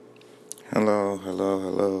Hello, hello,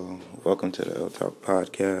 hello. Welcome to the illtalk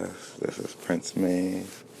podcast. This is Prince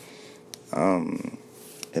Mays.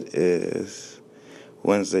 It is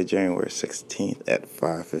Wednesday, January 16th at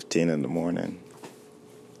 5:15 in the morning.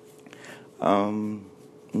 No,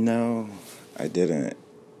 I didn't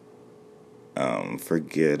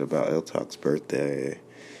forget about illtalk's birthday.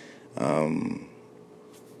 I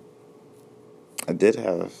do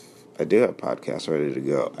have podcasts ready to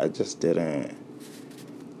go. I just didn't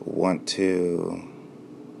want to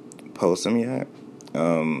post them yet.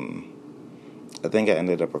 I think I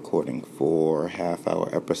ended up recording 4 half-hour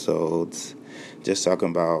episodes, just talking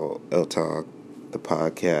about illtalk, the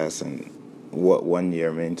podcast, and what one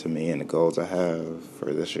year meant to me and the goals I have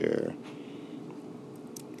for this year.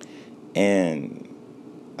 And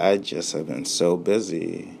I just have been so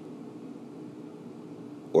busy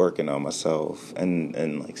working on myself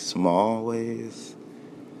in like small ways,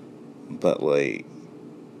 but like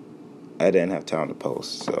I didn't have time to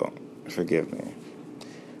post, so forgive me.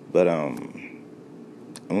 But I'm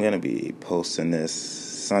gonna be posting this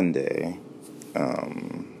Sunday,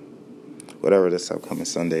 whatever this upcoming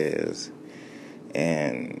Sunday is,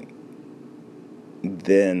 and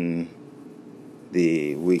then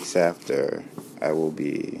the weeks after I will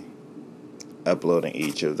be uploading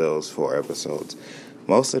each of those 4 episodes,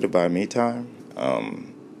 mostly to buy me time,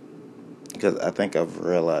 because I think I've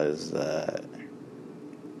realized that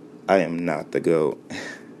I am not the GOAT.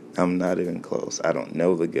 I'm not even close. I don't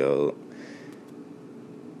know the GOAT.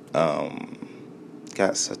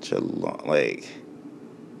 Got such a long,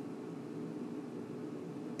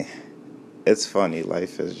 it's funny.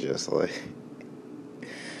 Life is just like,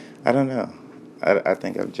 I don't know. I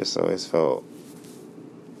think I've just always felt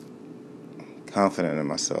confident in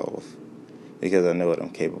myself because I know what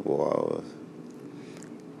I'm capable of.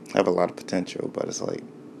 I have a lot of potential, but it's like,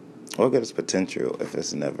 what good is potential if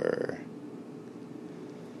it's never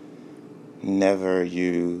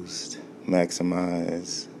used,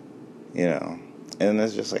 maximized, And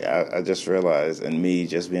it's just like, I just realized, and me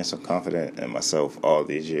just being so confident in myself all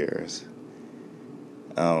these years,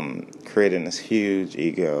 creating this huge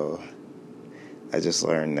ego, I just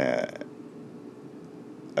learned that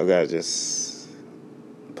I've got to just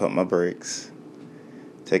pump my brakes,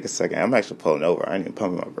 take a second. I'm actually pulling over. I ain't even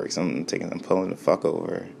pumping my brakes. I'm pulling the fuck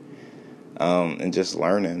over, and just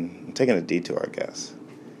learning. I'm taking a detour, I guess,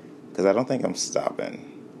 because I don't think I'm stopping.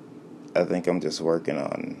 I think I'm just working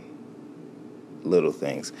on little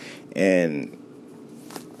things. And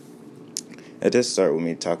it just started with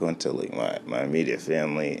me talking to like my immediate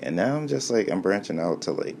family, and now I'm just like, I'm branching out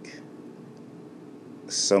to like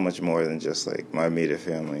so much more than just like my immediate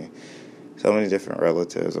family. So many different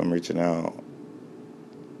relatives. I'm reaching out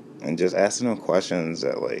and just asking them questions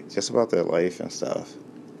that like just about their life and stuff,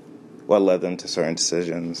 what led them to certain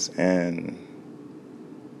decisions, and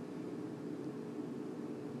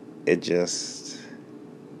it just,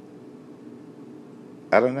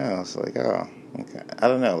 I don't know. It's like, oh, okay. I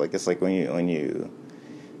don't know. Like, it's like when you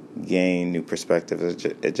gain new perspectives,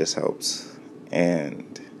 it just helps.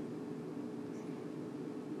 And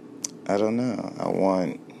I don't know. I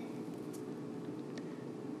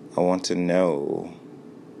want to know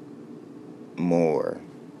more.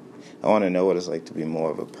 I want to know what it's like to be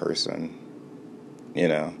more of a person,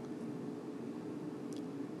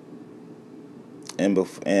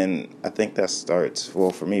 And I think that starts,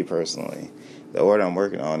 well, for me personally, the word I'm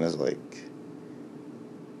working on is like,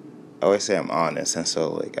 I always say I'm honest, and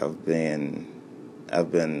so like I've been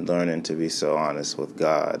learning to be so honest with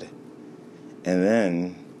God, and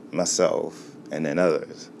then myself, and then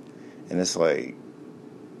others, and it's like,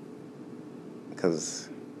 because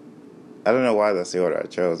I don't know why that's the order I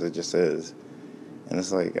chose. It just is, and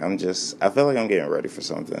it's like I feel like I'm getting ready for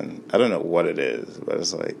something. I don't know what it is, but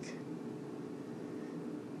it's like,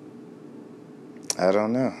 I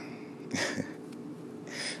don't know.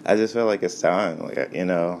 I just feel like it's time, like, I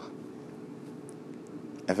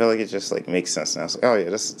feel like it just like makes sense now. It's like, oh yeah,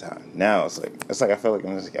 this is the time. Now it's like I feel like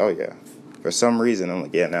I'm just like, oh yeah. For some reason I'm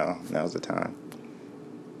like, yeah, now's the time.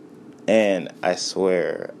 And I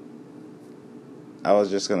swear, I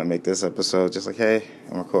was just gonna make this episode just like, hey,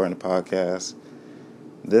 I'm recording a podcast.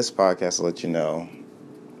 This podcast will let you know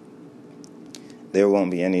there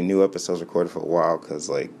won't be any new episodes recorded for a while because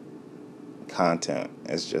like content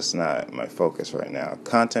is just not my focus right now.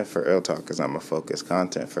 Content for illtalk is not my focus.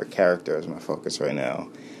 Content for character is my focus right now.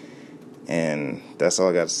 And that's all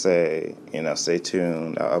I got to say. Stay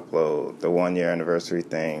tuned. I'll upload the 1 year anniversary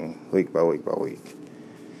thing week by week by week.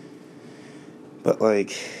 But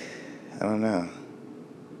like, I don't know.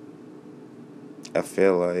 I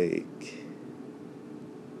feel like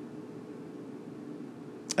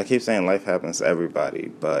I keep saying life happens to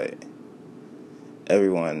everybody, but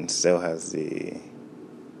everyone still has the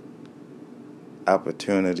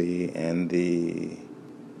opportunity and the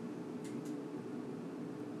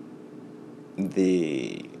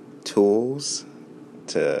tools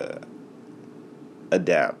to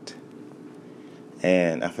adapt.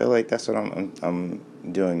 And I feel like that's what I'm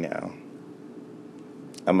doing now.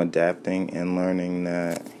 I'm adapting and learning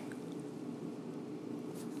that.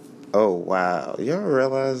 Oh wow! You ever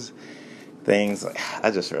realize things like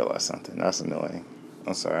I just realized something. That's annoying.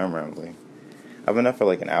 I'm sorry, I'm rambling. I've been up for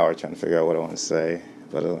like an hour trying to figure out what I want to say,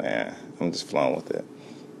 but I'm just flowing with it.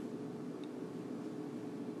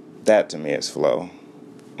 That to me is flow.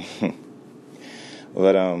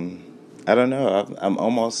 But I don't know. I'm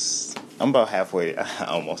about halfway.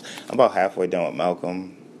 I'm about halfway done with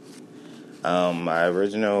Malcolm. My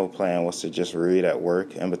original plan was to just read at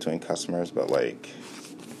work in between customers, but like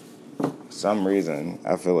some reason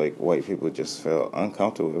I feel like white people just feel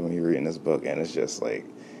uncomfortable with me reading this book, and it's just like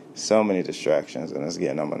so many distractions, and it's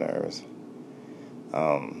getting on my nerves.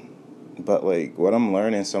 But like what I'm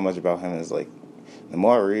learning so much about him is like the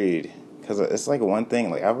more I read, because it's like one thing.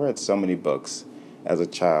 Like I've read so many books as a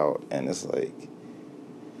child, and it's like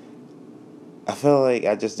I feel like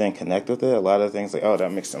I just didn't connect with it. A lot of things like, oh,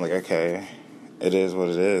 that makes sense. Like, okay, it is what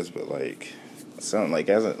it is. But like, something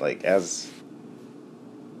as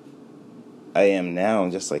I am now,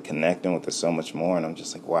 I'm just like connecting with it so much more, and I'm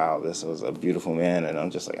just like, wow, this was a beautiful man, and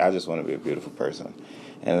I'm just like, I just want to be a beautiful person,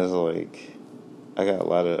 and it's like, I got a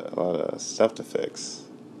lot of stuff to fix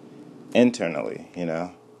internally, and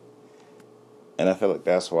I feel like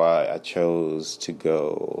that's why I chose to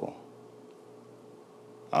go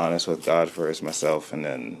honest with God first, myself, and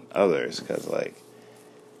then others, because like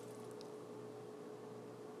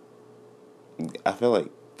I feel like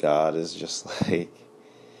God is just like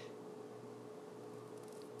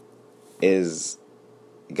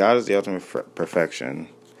God is the ultimate perfection,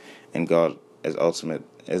 and God is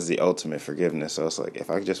the ultimate forgiveness. So it's like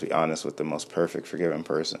if I could just be honest with the most perfect forgiven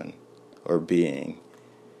person or being,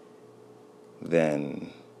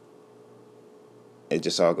 then it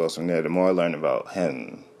just all goes from there. The more I learn about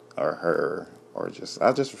him or her, or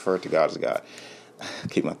I'll just refer to God as God.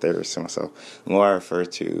 Keep my theories to myself. The more I refer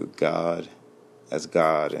to God as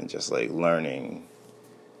God and just like learning,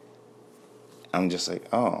 I'm just like,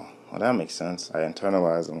 oh, well, that makes sense. I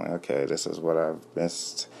internalize. I'm like, okay, this is what I've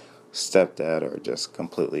stepped at or just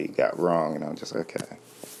completely got wrong, and I'm just okay.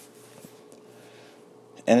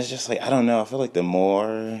 And it's just like, I don't know. I feel like the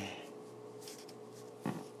more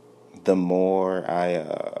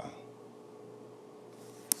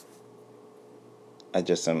I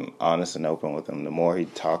just am honest and open with him, the more he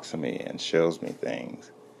talks to me and shows me things.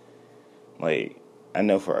 Like, I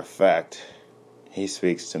know for a fact he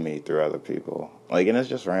speaks to me through other people. Like, and it's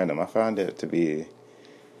just random. I found it to be,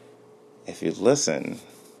 if you listen,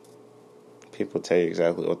 people tell you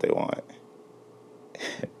exactly what they want.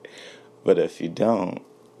 But if you don't,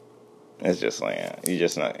 it's just like, you're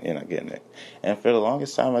not getting it. And for the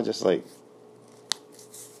longest time, I just like,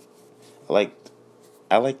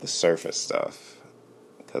 I like the surface stuff.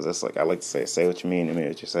 Because it's like, I like to say what you mean to me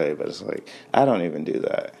what you say. But it's like, I don't even do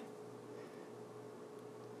that.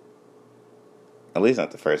 At least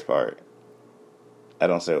not the first part. I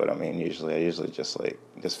don't say what I mean usually. I usually just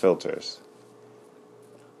filters.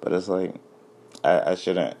 But it's like, I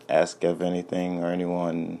shouldn't ask of anything or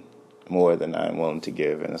anyone more than I'm willing to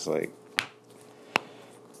give. And it's like,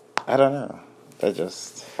 I don't know.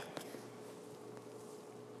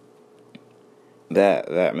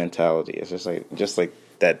 That mentality is just like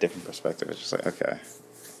that different perspective. It's just like, okay.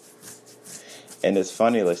 And it's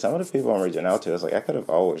funny, like some of the people I'm reaching out to, it's like I could have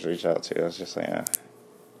always reached out to. It's just like, yeah.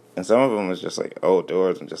 And some of them was just like old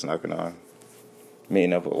doors I'm just knocking on.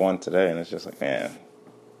 Meeting up with one today, and it's just like, man,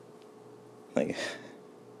 like,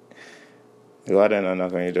 why didn't I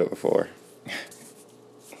knock on your door before?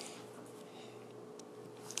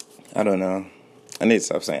 I don't know. I need to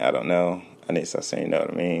stop saying I don't know. I need to stop saying you know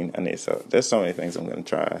what I mean. There's so many things I'm going to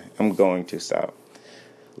try. I'm going to stop.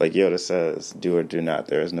 Like Yoda says, do or do not,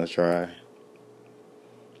 there is no try.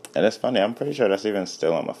 And it's funny, I'm pretty sure that's even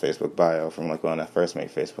still on my Facebook bio from like when I first made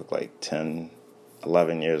Facebook like 10,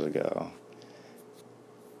 11 years ago.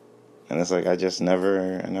 And it's like I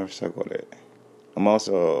never stuck with it. I'm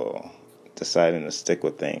also deciding to stick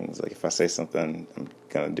with things. Like if I say something, I'm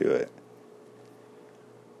going to do it.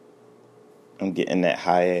 I'm getting that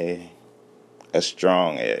high A, a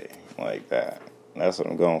strong A, like that. That's what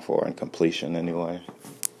I'm going for in completion anyway.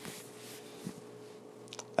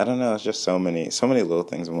 I don't know, it's just so many little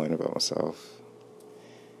things I'm learning about myself.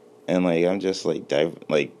 And like I'm just like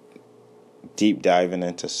deep diving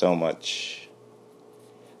into so much.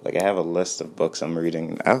 Like, I have a list of books I'm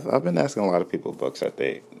reading. I've been asking a lot of people books that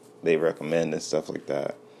they recommend and stuff like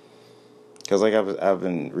that. Because, like, I've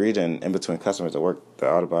been reading in between customers at work the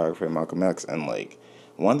autobiography of Malcolm X, and, like,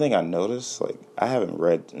 one thing I noticed, like, I haven't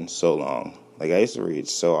read in so long. Like, I used to read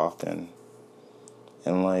so often,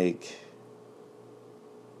 and, like,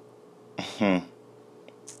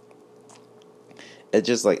 it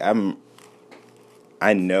just, like,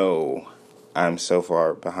 I know I'm so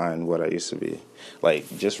far behind what I used to be.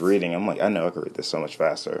 Like, just reading, I'm like, I know I could read this so much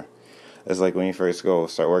faster. It's like when you first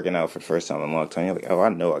start working out for the first time in a long time, you're like, oh, I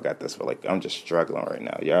know I got this, but, like, I'm just struggling right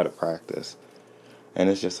now. You're out of practice. And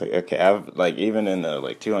it's just like, okay, I've, like, even in the,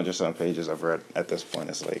 like, 200-some pages I've read at this point,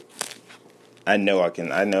 it's like, I know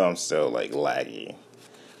I'm still, like, laggy.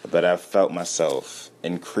 But I've felt myself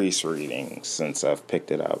increase reading since I've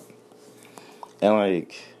picked it up. And,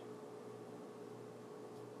 like,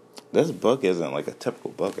 this book isn't, like, a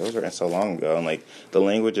typical book. It was written so long ago. And, like, the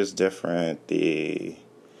language is different. The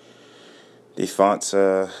fonts,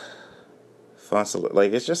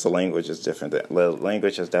 like, it's just the language is different. The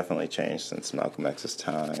language has definitely changed since Malcolm X's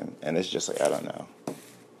time. And it's just, like, I don't know.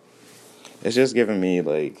 It's just giving me,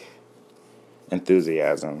 like,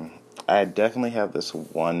 enthusiasm. I definitely have this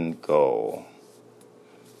one goal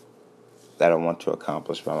that I want to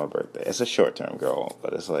accomplish by my birthday. It's a short-term goal,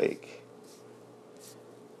 but it's like,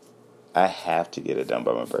 I have to get it done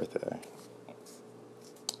by my birthday.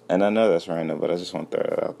 And I know that's random, but I just want to throw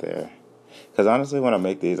that out there. Because honestly, when I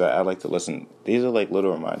make these, I like to listen. These are like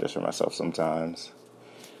little reminders for myself sometimes.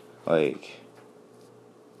 Like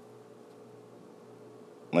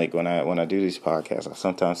when I do these podcasts, I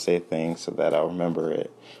sometimes say things so that I'll remember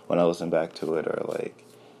it when I listen back to it, or like,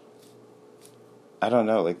 I don't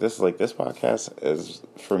know, like this podcast is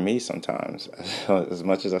for me sometimes. As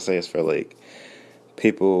much as I say it's for like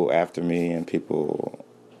people after me and people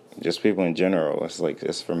in general, it's like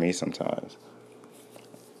it's for me sometimes.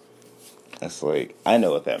 It's like, I know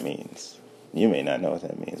what that means. You may not know what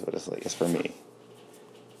that means, but it's like, it's for me.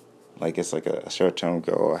 Like, it's like a short-term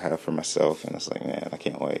goal I have for myself, and it's like, man, I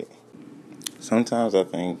can't wait. Sometimes I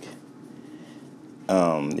think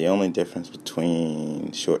the only difference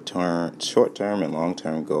between short-term and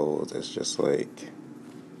long-term goals is just like,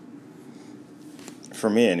 for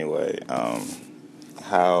me anyway,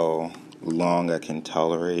 how long I can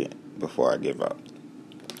tolerate before I give up.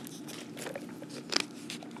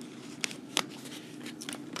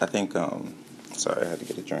 I think, sorry, I had to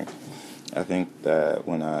get a drink. I think that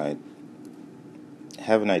when I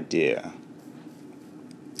have an idea,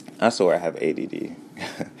 I swear I have ADD.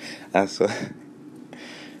 I swear,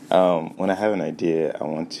 when I have an idea, I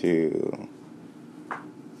want to,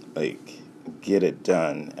 like, get it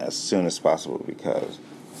done as soon as possible, because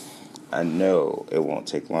I know it won't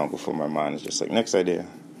take long before my mind is just like, next idea.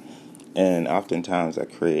 And oftentimes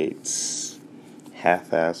that creates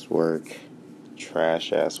half-assed work,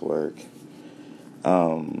 trash-ass work,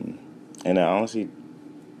 and it honestly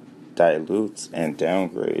dilutes and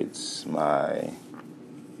downgrades my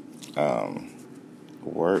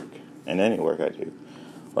work and any work I do,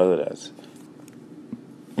 whether that's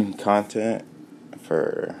content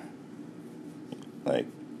for like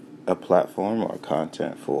a platform or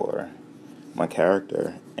content for my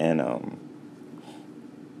character. And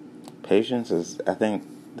patience is, I think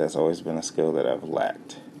that's always been a skill that I've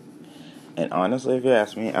lacked. And honestly, if you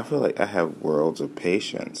ask me, I feel like I have worlds of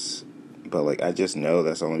patience. But, like, I just know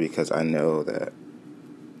that's only because I know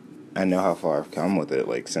how far I've come with it.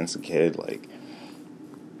 Like, since a kid, like,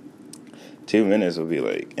 2 minutes would be,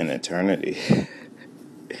 like, an eternity.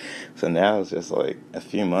 So now it's just, like, a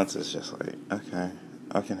few months, it's just, like, okay,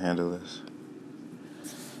 I can handle this.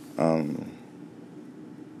 And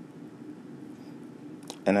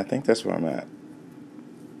I think that's where I'm at.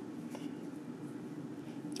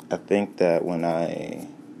 I think that when I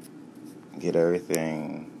get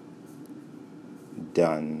everything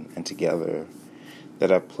done and together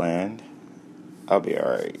that I've planned, I'll be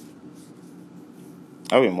alright.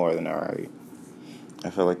 I'll be more than alright. I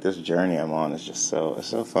feel like this journey I'm on is just it's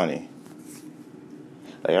so funny.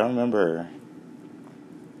 Like, I remember,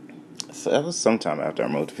 so that was sometime after I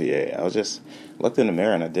moved to PA. I was just looked in the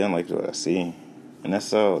mirror and I didn't like what I see. And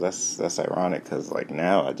that's ironic, because, like,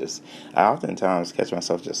 now I oftentimes catch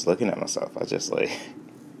myself just looking at myself. I just, like,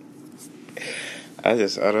 I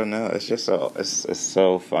don't know. It's just it's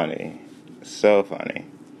so funny. So funny.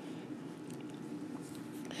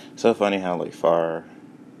 So funny how, like, far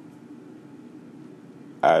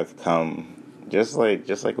I've come. Just like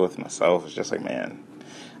with myself, it's just like, man,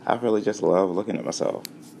 I really just love looking at myself.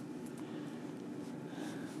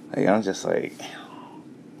 Like, I'm just like,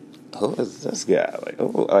 who is this guy? Like,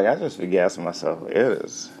 oh, like I just be gassing myself. It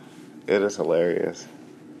is hilarious.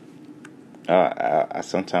 I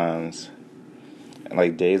sometimes,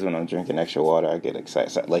 like days when I'm drinking extra water, I get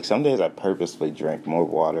excited. So, like some days I purposely drink more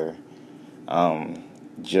water,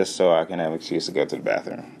 just so I can have an excuse to go to the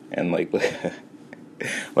bathroom and like look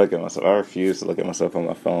at myself. I refuse to look at myself on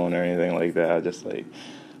my phone or anything like that. I just like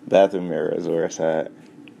bathroom mirror is where it's at.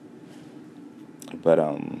 But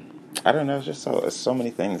I don't know. It's so many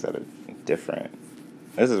things that are different.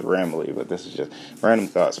 This is rambly, but this is just random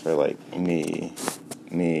thoughts for like me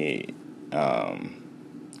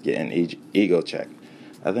getting ego check.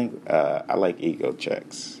 I think I like ego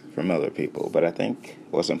checks from other people, but I think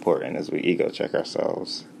what's important is we ego check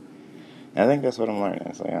ourselves. And I think that's what I'm learning.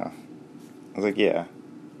 It's like, I was like, yeah,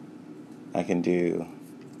 I can do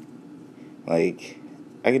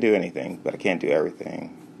anything, but I can't do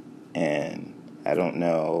everything. And I don't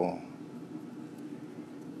know.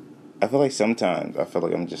 I feel like sometimes I feel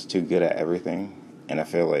like I'm just too good at everything, and I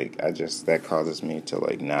feel like that causes me to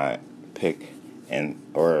like not pick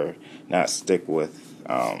or not stick with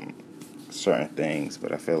certain things.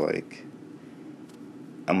 But I feel like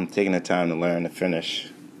I'm taking the time to learn to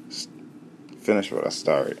finish what I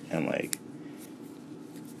start, and like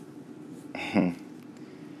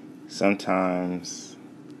sometimes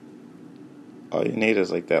all you need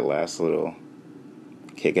is like that last little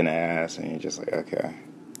kick in the ass, and you're just like, okay,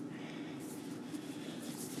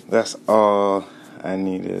 that's all I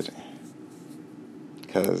needed.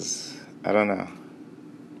 Because I don't know.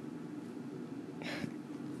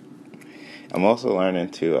 I'm also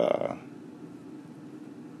learning to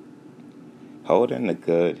hold in the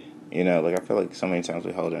good. You know, like I feel like so many times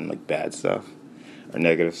we hold in like bad stuff or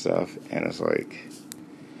negative stuff, and it's like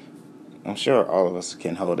I'm sure all of us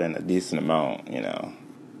can hold in a decent amount, you know,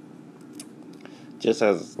 just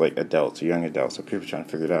as like adults or young adults or people trying to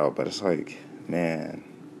figure it out. But it's like, man,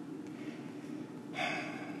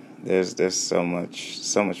 there's so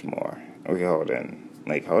much more we can hold in.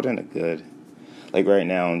 Like hold in a good. Like right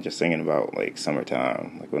now, I'm just thinking about like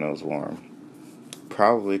summertime, like when it was warm.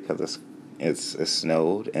 Probably because it's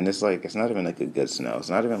snowed, and it's like it's not even like a good snow. It's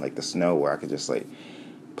not even like the snow where I could just like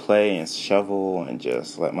play and shovel and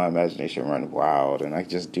just let my imagination run wild, and I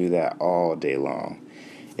just do that all day long.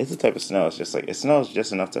 It's the type of snow. It's just like it snows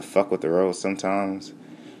just enough to fuck with the roads sometimes,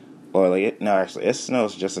 or like it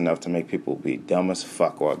snows just enough to make people be dumb as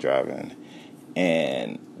fuck while driving.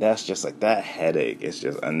 And that's just like that headache is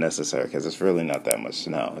just unnecessary because it's really not that much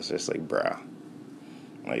snow. It's just like, bruh.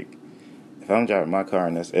 Like, if I'm driving my car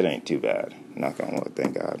in this, it ain't too bad. Knock on wood,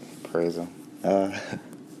 thank God. Praise Him.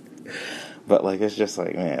 But like, it's just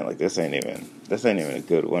like, man, like this ain't even a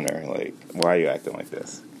good winter. Like, why are you acting like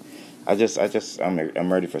this?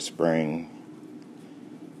 I'm ready for spring.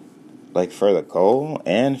 Like for the cold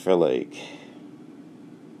and for like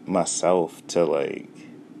myself to like.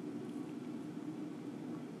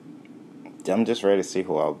 I'm just ready to see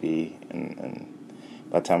who I'll be, and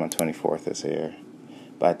by the time my 24th is here,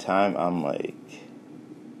 by the time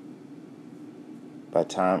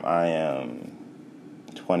I am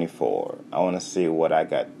 24, I want to see what I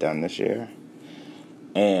got done this year,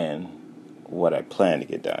 and what I plan to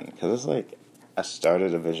get done, because it's like, I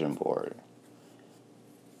started a vision board,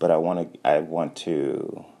 but I want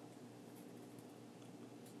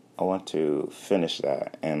to finish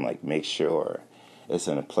that, and like make sure it's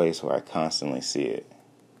in a place where I constantly see it.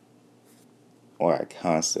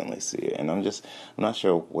 And I'm not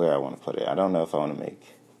sure where I want to put it. I don't know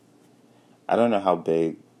how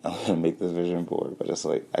big I'm going to make this vision board, but it's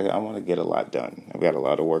like, I want to get a lot done. I've got a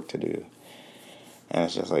lot of work to do. And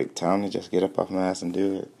it's just like, time to just get up off my ass and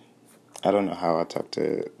do it. I don't know how I talked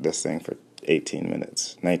to this thing for 19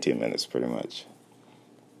 minutes pretty much.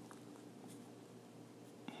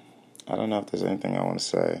 I don't know if there's anything I want to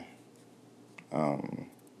say.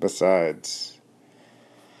 Besides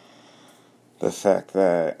the fact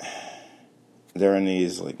that during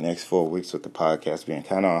these like next 4 weeks with the podcast being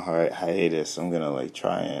kind of on hiatus, I'm gonna like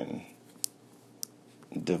try and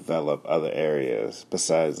develop other areas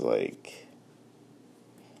besides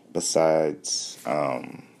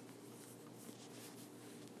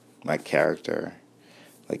my character.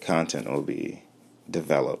 Like content will be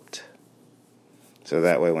developed, so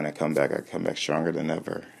that way when I come back stronger than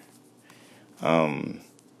ever.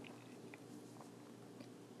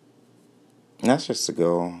 That's just the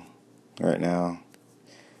goal right now.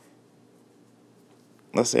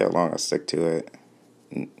 Let's see how long I stick to it.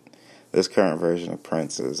 This current version of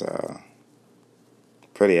Prince is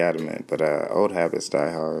pretty adamant, but old habits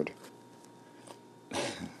die hard.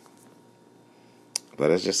 But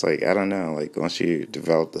it's just like, I don't know, like once you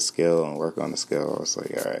develop the skill and work on the skill, it's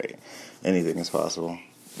like, all right, anything is possible.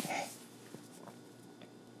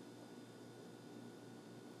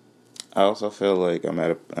 I also feel like I'm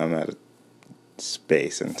at a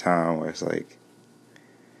space and time where it's like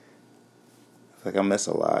I miss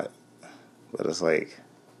a lot, but it's like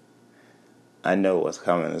I know what's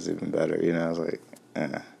coming is even better. You know, it's like,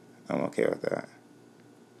 I'm okay with that.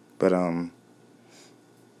 But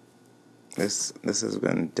this has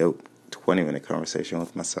been dope. 20-minute conversation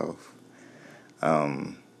with myself.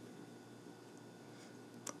 I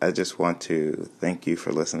just want to thank you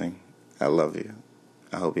for listening. I love you.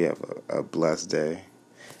 I hope you have a blessed day.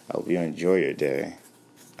 I hope you enjoy your day.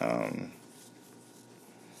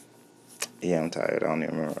 Yeah, I'm tired. I don't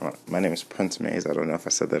even remember. My name is Prince Mays. I don't know if I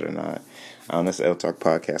said that or not. This is illtalk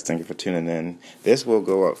podcast. Thank you for tuning in. This will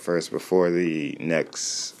go up first before the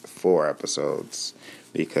next 4 episodes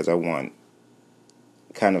because I want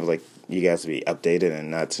kind of like you guys to be updated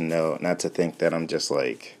and not to think that I'm just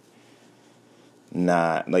like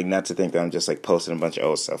not to think that I'm just like posting a bunch of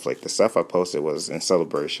old stuff. Like the stuff I posted was in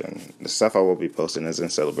celebration. The stuff I will be posting is in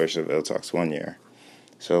celebration of illtalk's 1 year.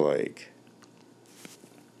 So like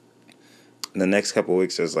the next couple of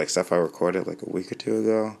weeks is like stuff I recorded like a week or 2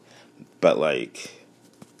 ago, but like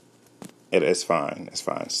it's fine. It's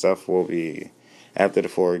fine. Stuff will be after the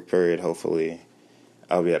 4-week period. Hopefully,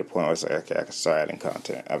 I'll be at a point where it's like, okay, I can start adding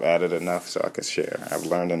content. I've added enough so I can share. I've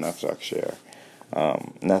learned enough so I can share.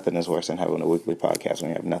 Nothing is worse than having a weekly podcast when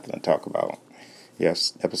you have nothing to talk about.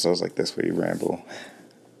 Yes, episodes like this where you ramble.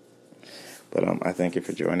 But I thank you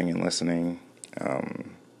for joining and listening. I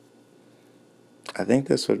think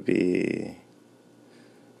this would be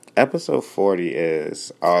episode 40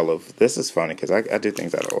 is all of this is funny because I do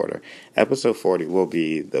things out of order. Episode 40 will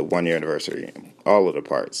be the 1 year anniversary, all of the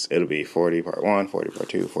parts. It'll be 40 part 1, 40 part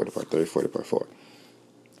 2, 40 part 3, 40 part 4,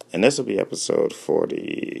 and this will be episode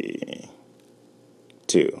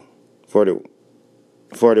 42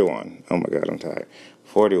 41. Oh my god, I'm tired.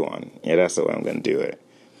 41. Yeah, that's the way I'm gonna do it.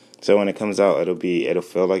 So when it comes out, it'll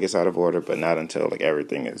feel like it's out of order, but not until like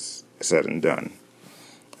everything is said and done.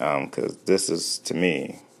 Because this is, to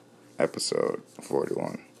me, episode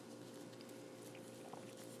 41.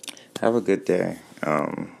 Have a good day.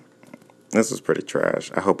 This is pretty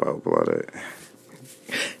trash. I hope I upload it.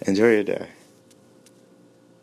 Enjoy your day.